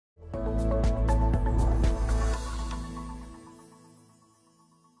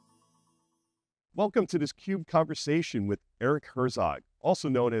Welcome to this CUBE conversation with Eric Herzog, also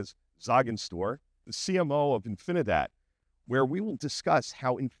known as Zagenstore, the CMO of Infinidat, where we will discuss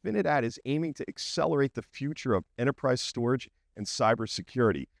how Infinidat is aiming to accelerate the future of enterprise storage and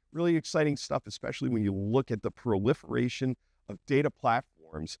cybersecurity. Really exciting stuff, especially when you look at the proliferation of data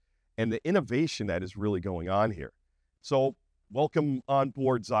platforms and the innovation that is really going on here. So welcome on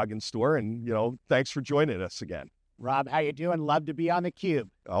board, Zagenstore, and thanks for joining us again. Rob, how you doing? Love to be on theCUBE.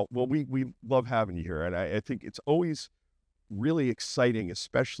 Well, we love having you here, and I think it's always really exciting,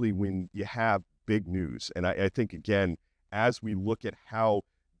 especially when you have big news. And I think, again, as we look at how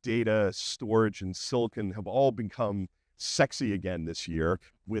data, storage, and silicon have all become sexy again this year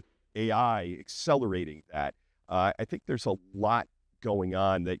with AI accelerating that, I think there's a lot going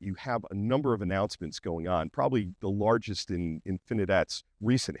on, that you have a number of announcements going on, probably the largest in Infinidat's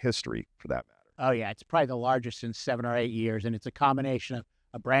recent history, for that matter. Oh yeah, it's probably the largest in 7 or 8 years, and it's a combination of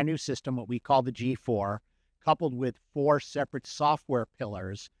a brand new system, what we call the G4, coupled with 4 separate software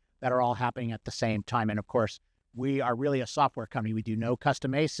pillars that are all happening at the same time. And of course, we are really a software company. We do no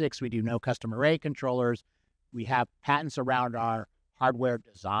custom ASICs, we do no custom array controllers. We have patents around our hardware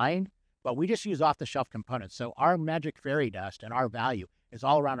design, but we just use off-the-shelf components. So our magic fairy dust and our value is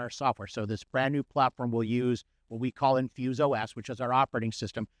all around our software. So this brand new platform will use what we call Infuse OS, which is our operating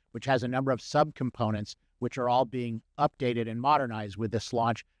system, which has a number of subcomponents, which are all being updated and modernized with this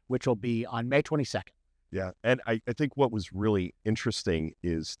launch, which will be on May 22nd. Yeah, and I think what was really interesting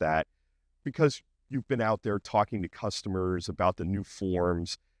is that because you've been out there talking to customers about the new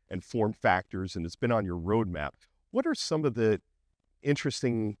forms and form factors, and it's been on your roadmap, what are some of the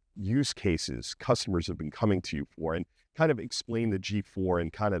interesting use cases customers have been coming to you for? And kind of explain the G4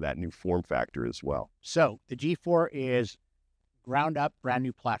 and kind of that new form factor as well. So the G4 is ground up, brand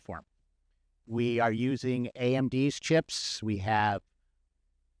new platform. We are using AMD's chips. We have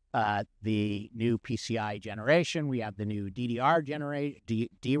the new PCI generation. We have the new DDR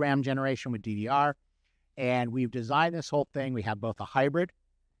DRAM generation with DDR. And we've designed this whole thing. We have both a hybrid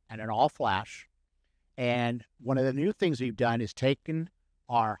and an all flash. And one of the new things we've done is taken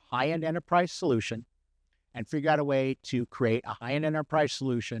our high-end enterprise solution and figure out a way to create a high-end enterprise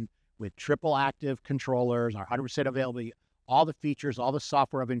solution with triple active controllers, our 100% availability, all the features, all the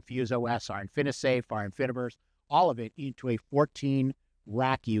software of Infuse OS, our InfiniSafe, our InfiniBurst, all of it into a 14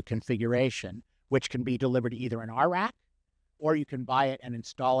 rack U configuration, which can be delivered either in our rack, or you can buy it and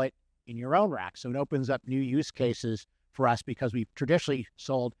install it in your own rack. So it opens up new use cases for us, because we've traditionally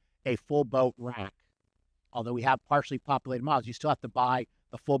sold a full boat rack. Although we have partially populated models, you still have to buy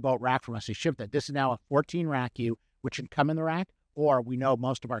the full boat rack from us to ship that. This is now a 14 rack U, which can come in the rack, or we know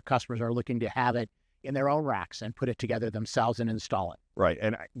most of our customers are looking to have it in their own racks and put it together themselves and install it. Right.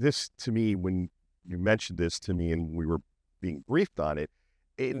 And this, to me, when you mentioned this to me and we were being briefed on it,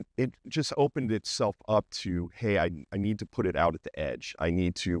 it just opened itself up to, hey, I need to put it out at the edge. I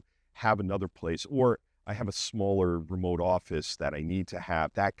need to have another place, or I have a smaller remote office that I need to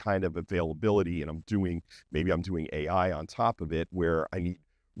have that kind of availability, and maybe I'm doing AI on top of it, where I need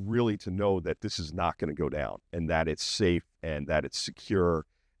really to know that this is not going to go down and that it's safe and that it's secure,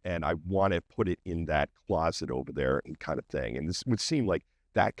 and I want to put it in that closet over there and kind of thing. And this would seem like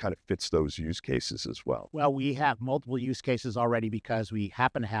that kind of fits those use cases as well. Well, we have multiple use cases already, because we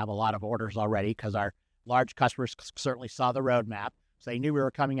happen to have a lot of orders already, because our large customers certainly saw the roadmap. So they knew we were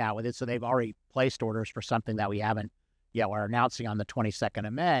coming out with it. So they've already placed orders for something that we haven't yet. We're announcing on the 22nd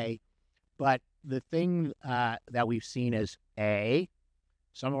of May. But the thing that we've seen is,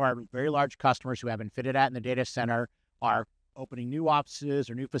 some of our very large customers who have Infinidat in the data center are opening new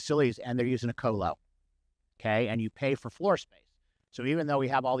offices or new facilities, and they're using a colo. Okay. And you pay for floor space. So even though we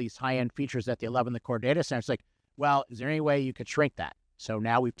have all these high-end features that they love in the core data center, it's like, well, is there any way you could shrink that? So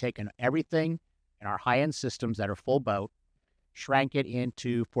now we've taken everything in our high-end systems that are full boat, shrank it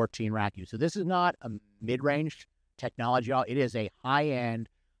into 14 rack U. So this is not a mid-range technology. It is a high-end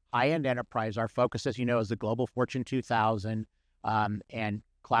enterprise. Our focus, as you know, is the global Fortune 2000 and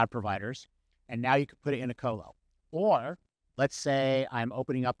cloud providers. And now you can put it in a colo. Or let's say I'm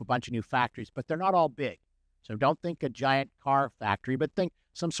opening up a bunch of new factories, but they're not all big. So don't think a giant car factory, but think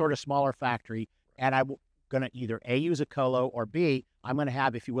some sort of smaller factory. And I'm going to either A, use a colo, or B, I'm going to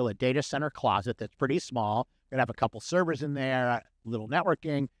have, if you will, a data center closet that's pretty small. Going to have a couple servers in there, a little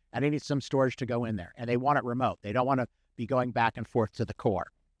networking, and I need some storage to go in there. And they want it remote. They don't want to be going back and forth to the core.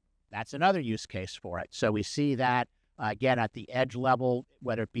 That's another use case for it. So we see that, again, at the edge level,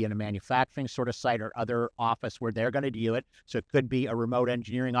 whether it be in a manufacturing sort of site or other office where they're going to do it. So it could be a remote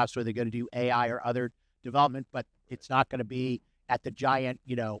engineering office where they're going to do AI or other development, but it's not going to be at the giant,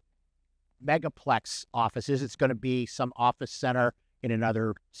 megaplex offices. It's going to be some office center in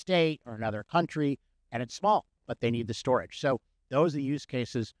another state or another country, and it's small, but they need the storage. So those are the use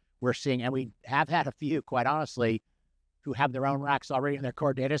cases we're seeing. And we have had a few, quite honestly, who have their own racks already in their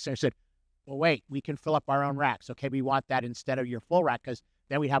core data center said, well, wait, we can fill up our own racks. Okay, we want that instead of your full rack, because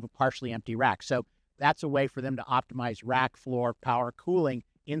then we have a partially empty rack. So that's a way for them to optimize rack, floor, power, cooling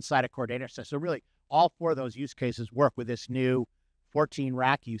inside a core data center. So really, all 4 of those use cases work with this new 14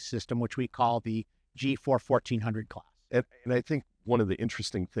 rack use system, which we call the G4 1400 class. And I think one of the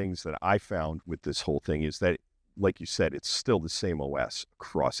interesting things that I found with this whole thing is that, like you said, it's still the same OS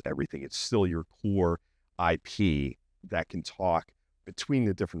across everything. It's still your core IP that can talk between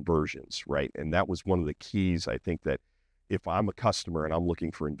the different versions, right? And that was one of the keys, I think, that if I'm a customer and I'm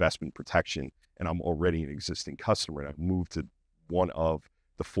looking for investment protection and I'm already an existing customer and I've moved to one of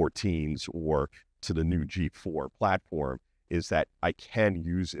the 14s or to the new G4 platform, is that I can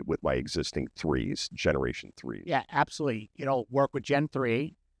use it with my existing 3s, generation 3. Yeah, absolutely. Work with Gen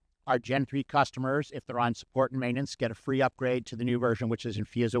 3. Our Gen 3 customers, if they're on support and maintenance, get a free upgrade to the new version, which is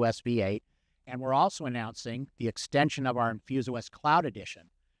Infuse OS V8. And we're also announcing the extension of our Infuse OS Cloud Edition,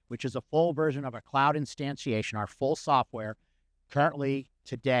 which is a full version of a cloud instantiation, our full software, currently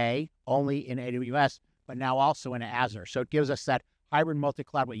today only in AWS, but now also in Azure. So it gives us that hybrid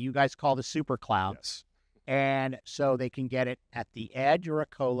multi-cloud, what you guys call the super cloud. Yes. And so they can get it at the edge or a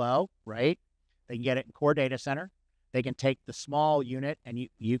colo, right? They can get it in core data center. They can take the small unit and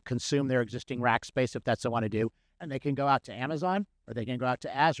you consume their existing rack space if that's what they want to do. And they can go out to Amazon or they can go out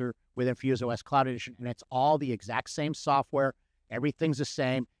to Azure with Infuse OS Cloud Edition. And it's all the exact same software. Everything's the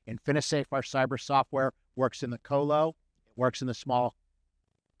same. InfiniSafe, our cyber software, works in the colo. It works in the small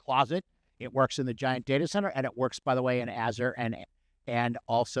closet. It works in the giant data center. And it works, by the way, in Azure and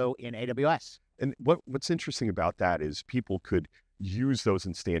also in AWS. And what's interesting about that is people could use those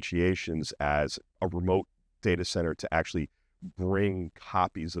instantiations as a remote data center to actually bring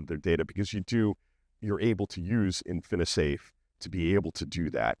copies of their data, because you're able to use InfiniSafe to be able to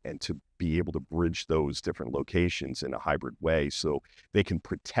do that and to be able to bridge those different locations in a hybrid way so they can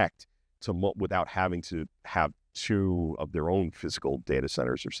protect without having to have 2 of their own physical data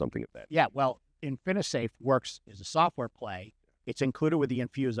centers or something like that. Yeah, well, InfiniSafe works as a software play. It's included with the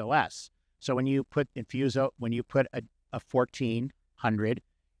Infuse OS. So when you put a 1400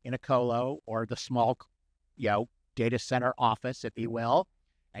 in a colo or the small, data center office, if you will,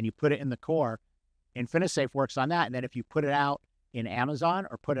 and you put it in the core, InfiniSafe works on that. And then if you put it out in Amazon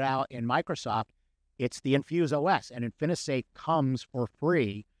or put it out in Microsoft, it's the Infuse OS. And InfiniSafe comes for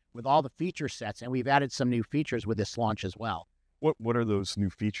free with all the feature sets. And we've added some new features with this launch as well. What are those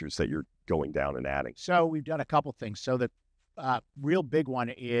new features that you're going down and adding? So we've done a couple things. So the real big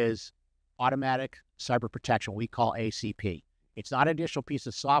one is automatic cyber protection, we call ACP. It's not an additional piece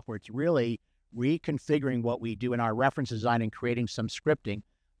of software. It's really reconfiguring what we do in our reference design and creating some scripting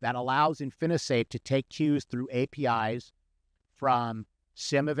that allows InfiniSafe to take cues through APIs from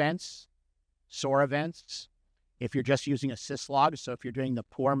SIM events, SOAR events. If you're just using a syslog, so if you're doing the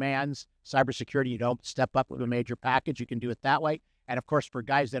poor man's cybersecurity, you don't step up with a major package, you can do it that way. And of course, for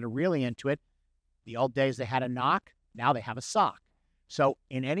guys that are really into it, the old days they had a NOC, now they have a SOC. So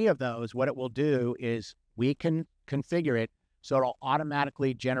in any of those, what it will do is we can configure it so it'll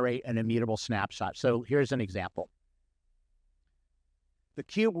automatically generate an immutable snapshot. So here's an example.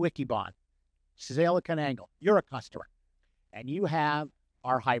 theCUBE Wikibon, SiliconANGLE, you're a customer, and you have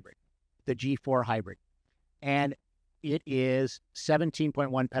our hybrid, the G4 hybrid, and it is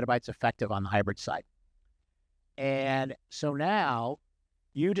 17.1 petabytes effective on the hybrid side. And so now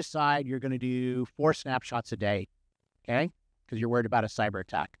you decide you're going to do 4 snapshots a day, okay? Because you're worried about a cyber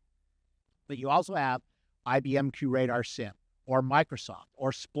attack. But you also have IBM QRadar SIM or Microsoft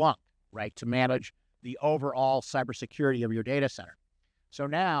or Splunk, right, to manage the overall cybersecurity of your data center. So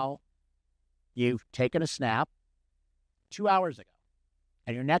now you've taken a snap 2 hours ago,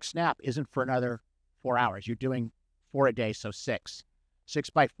 and your next snap isn't for another 4 hours. You're doing 4 a day, so 6. 6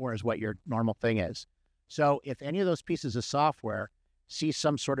 by 4 is what your normal thing is. So if any of those pieces of software see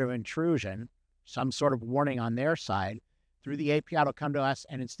some sort of intrusion, some sort of warning on their side, through the API, it'll come to us,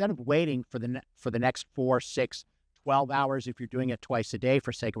 and instead of waiting for the next 4, 6, 12 hours, if you're doing it twice a day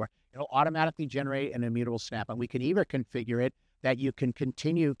for sake of it, it'll automatically generate an immutable snap. And we can either configure it that you can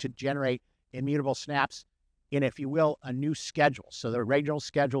continue to generate immutable snaps in, if you will, a new schedule. So the original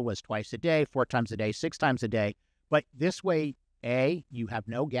schedule was twice a day, 4 times a day, 6 times a day. But this way, A, you have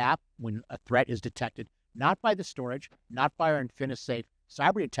no gap when a threat is detected, not by the storage, not by our InfiniSafe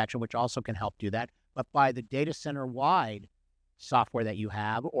cyber detection, which also can help do that, but by the data center-wide software that you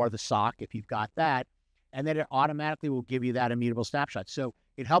have, or the SOC, if you've got that, and then it automatically will give you that immutable snapshot. So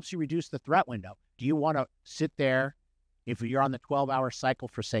it helps you reduce the threat window. Do you want to sit there If you're on the 12-hour cycle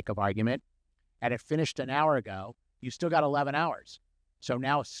for sake of argument, and it finished an hour ago, you still got 11 hours. So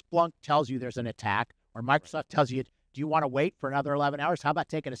now Splunk tells you there's an attack, or Microsoft tells you, do you want to wait for another 11 hours? How about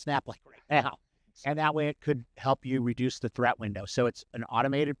taking a snap like right now? And that way it could help you reduce the threat window. So it's an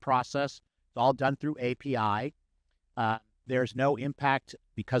automated process. It's all done through API. There's no impact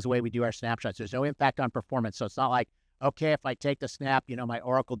because of the way we do our snapshots. There's no impact on performance. So it's not like, okay, if I take the snap, my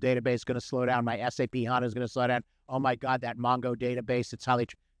Oracle database is going to slow down. My SAP HANA is going to slow down. Oh my God, that Mongo database,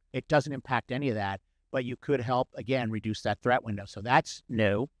 it doesn't impact any of that, but you could help, again, reduce that threat window. So that's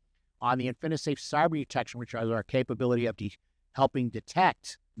new. On the InfiniSafe cyber detection, which is our capability of helping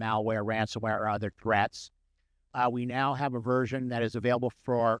detect malware, ransomware, or other threats, we now have a version that is available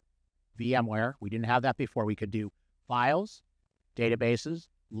for VMware. We didn't have that before. We could do files, databases,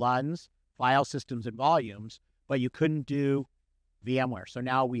 LUNs, file systems, and volumes, but you couldn't do VMware. So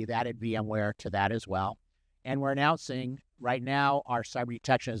now we've added VMware to that as well. And we're announcing right now our cyber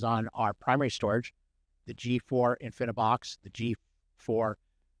detection is on our primary storage, the G4 InfiniBox, the G4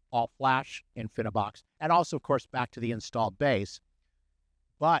 all-flash InfiniBox, and also, of course, back to the installed base.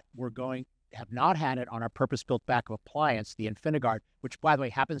 But have not had it on our purpose-built backup appliance, the InfiniGuard, which, by the way,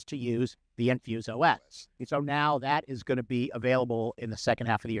 happens to use the Infuse OS. And so now that is going to be available in the second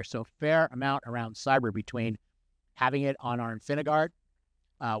half of the year. So a fair amount around cyber between having it on our InfiniGuard,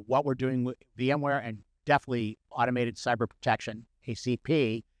 what we're doing with VMware, and definitely automated cyber protection,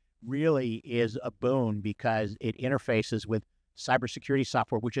 ACP, really is a boon because it interfaces with cybersecurity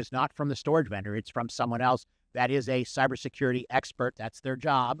software, which is not from the storage vendor. It's from someone else that is a cybersecurity expert. That's their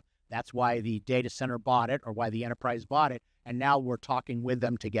job. That's why the data center bought it, or why the enterprise bought it. And now we're talking with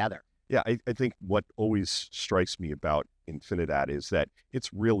them together. Yeah, I think what always strikes me about Infinidat is that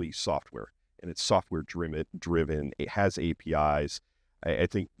it's really software, and it's software driven. It has APIs. I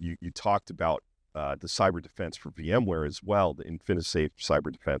think you talked about the cyber defense for VMware as well, the InfiniSafe cyber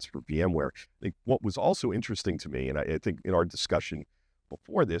defense for VMware. I think what was also interesting to me, and I think in our discussion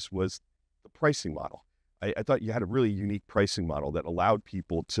before this, was the pricing model. I thought you had a really unique pricing model that allowed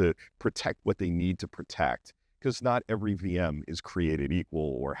people to protect what they need to protect, because not every VM is created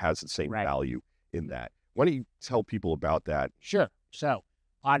equal or has the same value in that. Why don't you tell people about that? Sure. So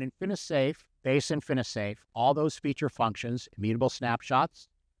on InfiniSafe, base InfiniSafe, all those feature functions, immutable snapshots,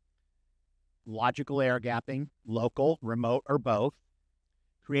 logical air gapping, local, remote, or both,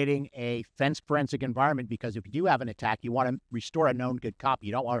 creating a fence forensic environment, because if you do have an attack, you want to restore a known good copy.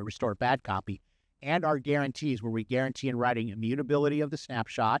 You don't want to restore a bad copy. And our guarantees, where we guarantee in writing immutability of the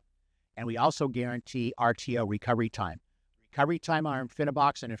snapshot, and we also guarantee RTO, recovery time. Recovery time on our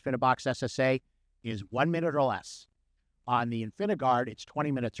InfiniBox and InfiniBox SSA is 1 minute or less. On the InfiniGuard, it's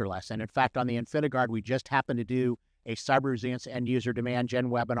 20 minutes or less. And in fact, on the InfiniGuard, we just happened to do a cyber resilience end user demand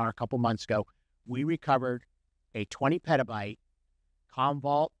gen webinar a couple months ago. We recovered a 20 petabyte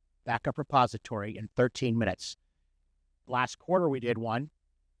Commvault backup repository in 13 minutes. Last quarter, we did one,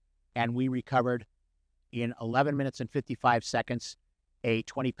 and we recovered in 11 minutes and 55 seconds a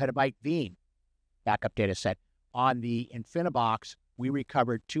 20 petabyte Veeam backup data set. On the InfiniBox, we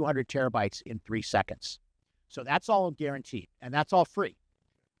recovered 200 terabytes in 3 seconds. So that's all guaranteed, and that's all free.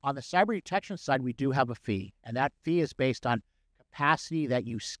 On the cyber detection side, we do have a fee, and that fee is based on capacity that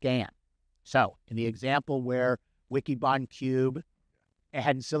you scan. So in the example where Wikibon Cube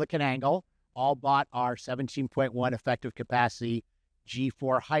and SiliconANGLE all bought our 17.1 effective capacity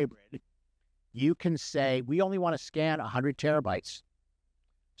G4 hybrid, you can say, we only want to scan 100 terabytes.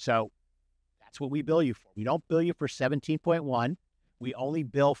 So that's what we bill you for. We don't bill you for 17.1. We only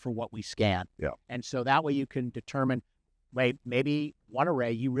bill for what we scan. Yeah. And so that way you can determine, wait, maybe one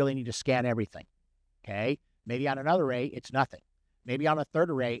array, you really need to scan everything. Okay. Maybe on another array, it's nothing. Maybe on a third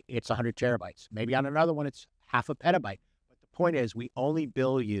array, it's 100 terabytes. Maybe on another one, it's half a petabyte. But the point is, we only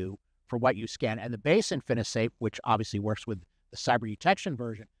bill you for what you scan. And the base InfiniSafe, which obviously works with the cyber detection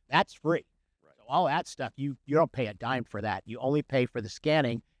version, that's free. Right. So all that stuff, you don't pay a dime for that. You only pay for the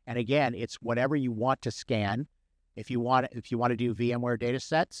scanning. And again, it's whatever you want to scan. If you want to do VMware data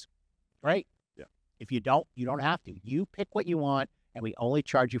sets, great. Yeah. If you don't have to. You pick what you want, and we only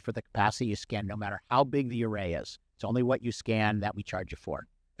charge you for the capacity you scan, no matter how big the array is. It's only what you scan that we charge you for.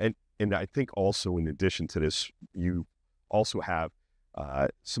 And I think also, in addition to this, you also have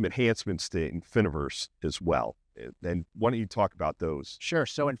some enhancements to Infiniverse as well. And why don't you talk about those? Sure.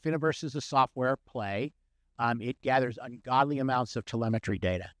 So Infiniverse is a software play. It gathers ungodly amounts of telemetry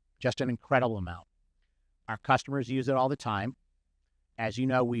data, just an incredible amount. Our customers use it all the time. As you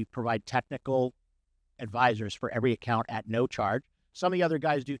know, we provide technical advisors for every account at no charge. Some of the other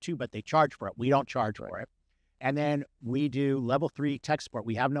guys do too, but they charge for it. We don't charge for it. And then we do level 3 tech support.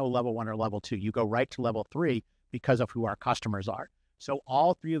 We have no level 1 or level 2. You go right to level 3, because of who our customers are. So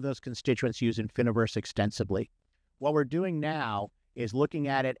all three of those constituents use Infiniverse extensively. What we're doing now is looking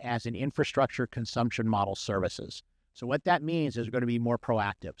at it as an infrastructure consumption model services. So what that means is we're going to be more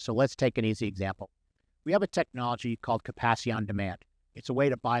proactive. So let's take an easy example. We have a technology called capacity on demand. It's a way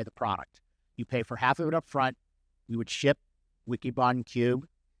to buy the product. You pay for half of it up front. We would ship Wikibon Cube,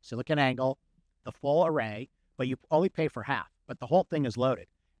 SiliconANGLE, the full array, but you only pay for half. But the whole thing is loaded.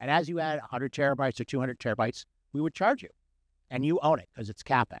 And as you add 100 terabytes or 200 terabytes, we would charge you. And you own it because it's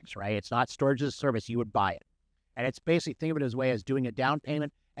CapEx, right? It's not storage as a service. You would buy it. And it's basically, think of it as a way as doing a down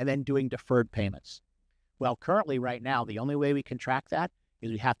payment and then doing deferred payments. Well, currently, right now, the only way we can track that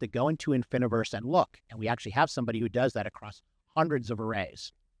is we have to go into Infiniverse and look. And we actually have somebody who does that across hundreds of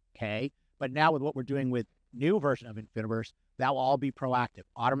arrays, okay? But now with what we're doing with new version of Infiniverse, that will all be proactive,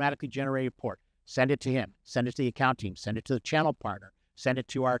 automatically generate a report, send it to him, send it to the account team, send it to the channel partner, send it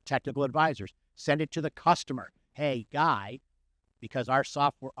to our technical advisors, send it to the customer. Hey, Guy, because our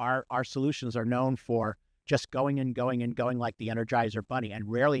software, our solutions are known for just going and going and going like the Energizer Bunny and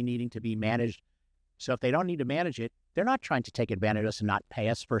rarely needing to be managed. So if they don't need to manage it, they're not trying to take advantage of us and not pay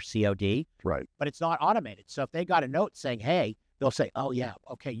us for COD. Right. But it's not automated. So if they got a note saying, hey, they'll say, oh yeah,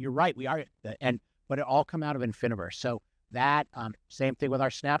 okay, you're right, we are. But it all come out of Infiniverse. So that, same thing with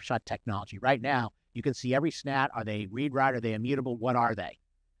our snapshot technology. Right now, you can see every snap. Are they read-write? Are they immutable? What are they?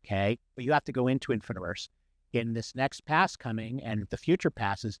 Okay. But you have to go into Infiniverse. In this next pass coming and the future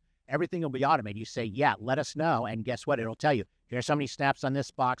passes, everything will be automated. You say, yeah, let us know. And guess what? It'll tell you, here's how many snaps on this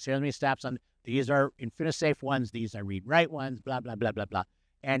box. Here's how many snaps on, these are InfiniSafe ones. These are read-write ones, blah, blah, blah, blah, blah.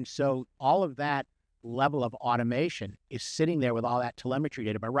 And so all of that level of automation is sitting there with all that telemetry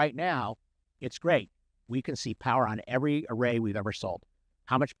data. But right now, it's great. We can see power on every array we've ever sold.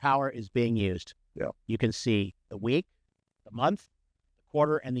 How much power is being used? Yeah. You can see the week, the month, the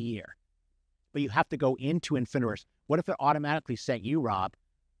quarter, and the year. But you have to go into Infiniverse. What if it automatically sent you, Rob,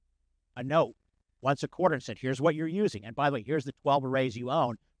 a note once a quarter and said, here's what you're using. And by the way, here's the 12 arrays you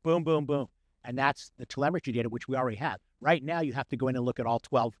own. Boom, boom, boom. And that's the telemetry data, which we already have. Right now, you have to go in and look at all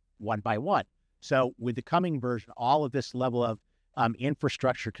 12 one by one. So with the coming version, all of this level of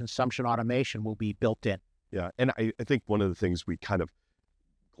infrastructure consumption automation will be built in. Yeah. And I think one of the things we kind of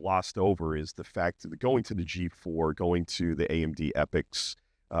glossed over is the fact that going to the G4, going to the AMD EPICs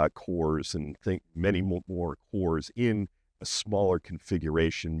cores, and think many more cores in a smaller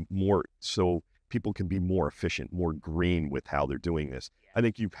configuration, more so people can be more efficient, more green with how they're doing this. Yeah. I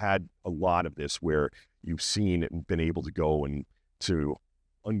think you've had a lot of this where you've seen it and been able to go into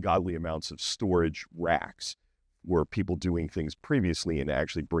ungodly amounts of storage racks where people doing things previously and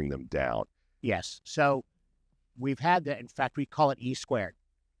actually bring them down. Yes. So we've had that. In fact, we call it E squared,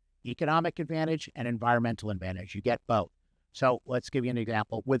 economic advantage and environmental advantage. You get both. So let's give you an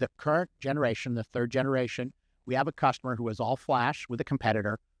example. With the current generation, the third generation, we have a customer who is all flash with a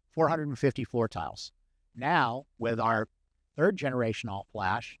competitor, 450 floor tiles. Now, with our third generation all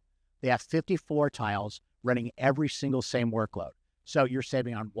flash, they have 50 floor tiles running every single same workload. So you're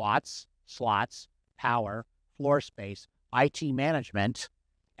saving on watts, slots, power, floor space, IT management.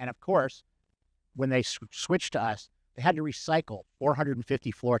 And of course, when they switched to us, they had to recycle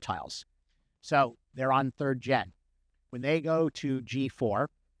 450 floor tiles. So they're on third gen. When they go to G4,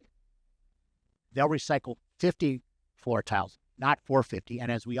 they'll recycle 50 floor tiles, not 450.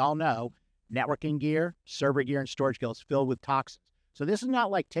 And as we all know, networking gear, server gear, and storage gear is filled with toxins. So this is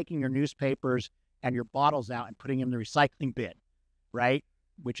not like taking your newspapers and your bottles out and putting them in the recycling bin, right?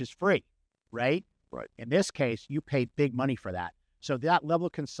 Which is free, right? Right. In this case, you pay big money for that. So that level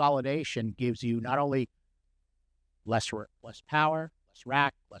of consolidation gives you not only less power, less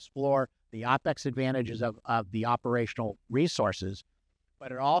rack, less floor, the OpEx advantages of the operational resources,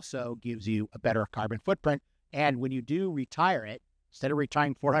 but it also gives you a better carbon footprint. And when you do retire it, instead of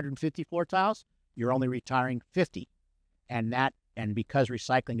retiring 450 floor tiles, you're only retiring 50. And because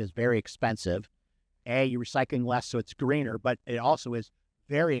recycling is very expensive, you're recycling less, so it's greener, but it also is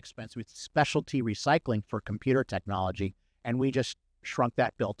very expensive. It's specialty recycling for computer technology. And we just shrunk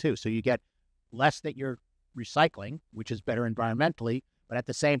that bill too. So you get less that you're recycling, which is better environmentally, but at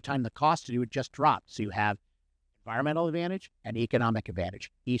the same time, the cost to do it just dropped. So you have environmental advantage and economic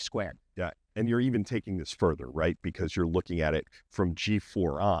advantage, E squared. Yeah. And you're even taking this further, right? Because you're looking at it from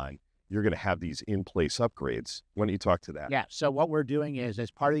G4 on, you're going to have these in-place upgrades. Why don't you talk to that? Yeah. So what we're doing is,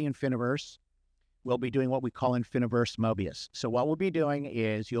 as part of the Infiniverse, we'll be doing what we call Infiniverse Mobius. So what we'll be doing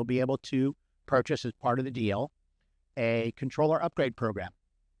is you'll be able to purchase, as part of the deal, a controller upgrade program.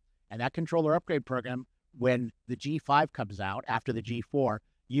 And that controller upgrade program, when the G5 comes out after the G4,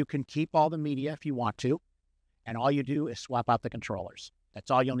 you can keep all the media if you want to, and all you do is swap out the controllers. That's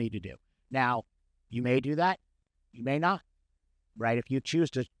all you'll need to do. Now, you may do that. You may not, right? If you choose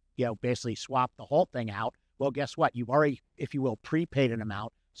to, basically swap the whole thing out, well, guess what? You've already, if you will, prepaid an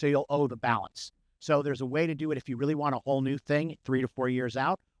amount, so you'll owe the balance. So there's a way to do it if you really want a whole new thing 3 to 4 years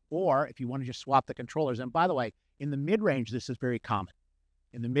out, or if you want to just swap the controllers. And by the way, in the mid-range, this is very common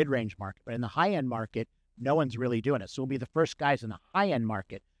in the mid-range market, but in the high-end market, no one's really doing it. So we'll be the first guys in the high-end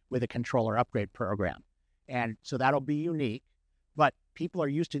market with a controller upgrade program. And so that'll be unique, but people are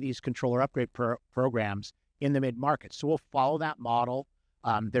used to these controller upgrade programs in the mid-market. So we'll follow that model.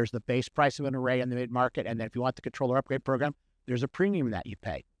 There's the base price of an array in the mid-market, and then if you want the controller upgrade program, there's a premium that you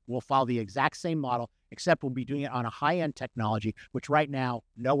pay. We'll follow the exact same model, except we'll be doing it on a high-end technology, which right now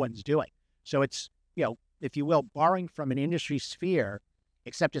no one's doing. So it's, if you will, borrowing from an industry sphere,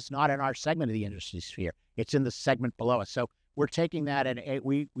 except it's not in our segment of the industry sphere. It's in the segment below us. So we're taking that, and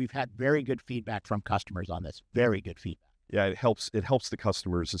we've had very good feedback from customers on this. Very good feedback. Yeah, it helps the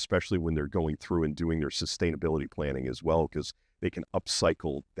customers, especially when they're going through and doing their sustainability planning as well, because they can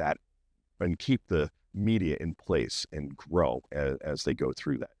upcycle that and keep the media in place and grow as they go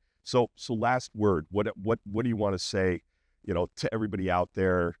through that. So last word, what do you want to say, to everybody out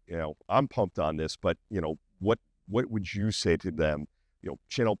there? I'm pumped on this, but what would you say to them,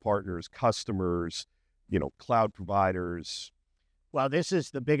 channel partners, customers, cloud providers? Well, this is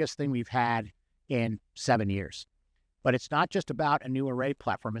the biggest thing we've had in 7 years. But it's not just about a new array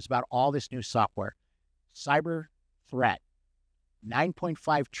platform. It's about all this new software. Cyber threat,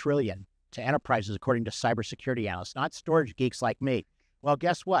 $9.5 trillion to enterprises, according to cybersecurity analysts, not storage geeks like me. Well,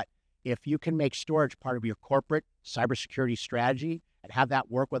 guess what? If you can make storage part of your corporate cybersecurity strategy and have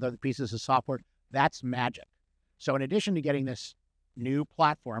that work with other pieces of software, that's magic. So in addition to getting this new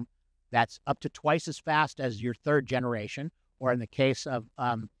platform that's up to twice as fast as your third generation, or in the case of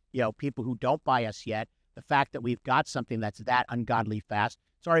people who don't buy us yet, the fact that we've got something that's that ungodly fast,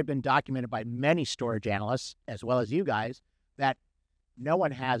 it's already been documented by many storage analysts, as well as you guys, that no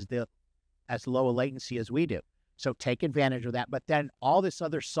one has as low a latency as we do. So take advantage of that. But then all this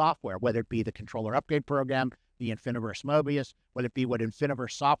other software, whether it be the controller upgrade program, the Infiniverse Mobius, whether it be what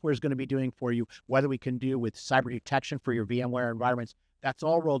Infiniverse software is going to be doing for you, whether we can do with cyber detection for your VMware environments, that's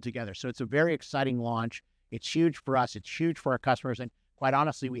all rolled together. So it's a very exciting launch. It's huge for us. It's huge for our customers. And quite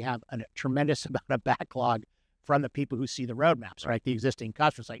honestly, we have a tremendous amount of backlog from the people who see the roadmaps, right? The existing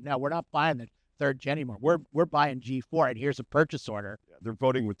customers like, no, we're not buying the third gen anymore. We're buying G4, and here's a purchase order. Yeah, they're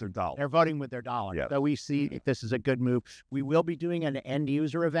voting with their dollar. They're voting with their dollar. Yeah. So we see this is a good move. We will be doing an end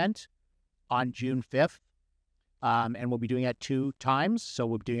user event on June 5th, and we'll be doing it 2 times. So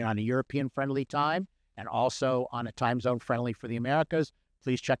we'll be doing it on a European-friendly time and also on a time zone friendly for the Americas.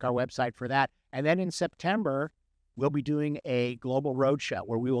 Please check our website for that. And then in September, we'll be doing a global roadshow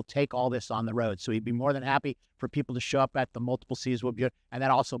where we will take all this on the road. So we'd be more than happy for people to show up at the multiple Cs we'll be, and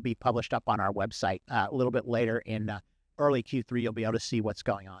that also be published up on our website a little bit later in early Q3. You'll be able to see what's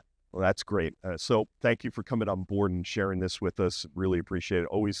going on. Well, that's great. So thank you for coming on board and sharing this with us. Really appreciate it.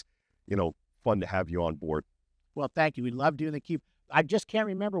 Always, fun to have you on board. Well, thank you. We love doing the CUBE. I just can't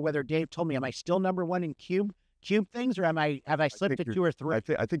remember whether Dave told me, am I still number 1 in CUBE things, or have I slipped to 2 or 3?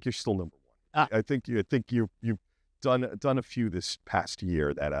 I think you're still number 1. I think you've done a few this past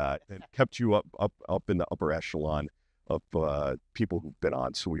year that kept you up in the upper echelon of people who've been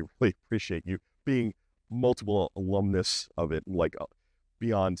on. So we really appreciate you being multiple alumnus of it, like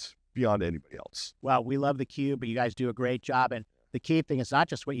beyond anybody else. Well, we love the CUBE, but you guys do a great job. And the key thing is not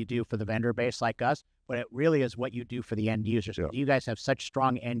just what you do for the vendor base like us, but it really is what you do for the end users. Yeah. You guys have such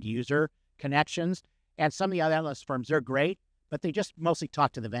strong end user connections, and some of the other analyst firms, they're great, but they just mostly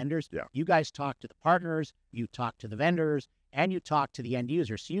talk to the vendors. Yeah. You guys talk to the partners, you talk to the vendors, and you talk to the end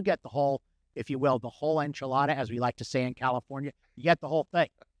users. So you get the whole, if you will, the whole enchilada, as we like to say in California. You get the whole thing.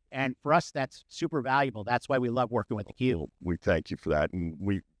 And for us, that's super valuable. That's why we love working with theCUBE. Well, we thank you for that. And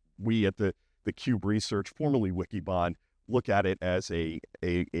we at the CUBE Research, formerly Wikibon, look at it as a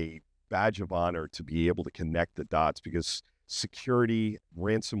badge of honor to be able to connect the dots, because security,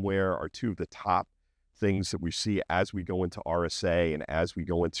 ransomware are 2 of the top things that we see as we go into RSA and as we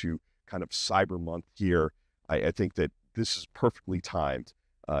go into kind of Cyber Month here. I think that this is perfectly timed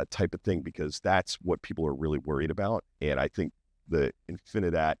type of thing, because that's what people are really worried about. And I think the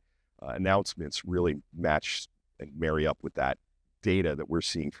Infinidat announcements really match and marry up with that data that we're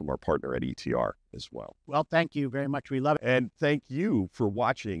seeing from our partner at ETR as well. Well, thank you very much. We love it. And thank you for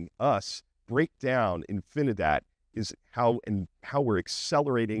watching us break down Infinidat, is how we're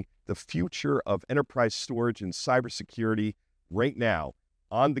accelerating the future of enterprise storage and cybersecurity right now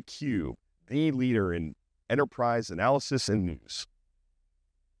on theCUBE, the leader in enterprise analysis and news.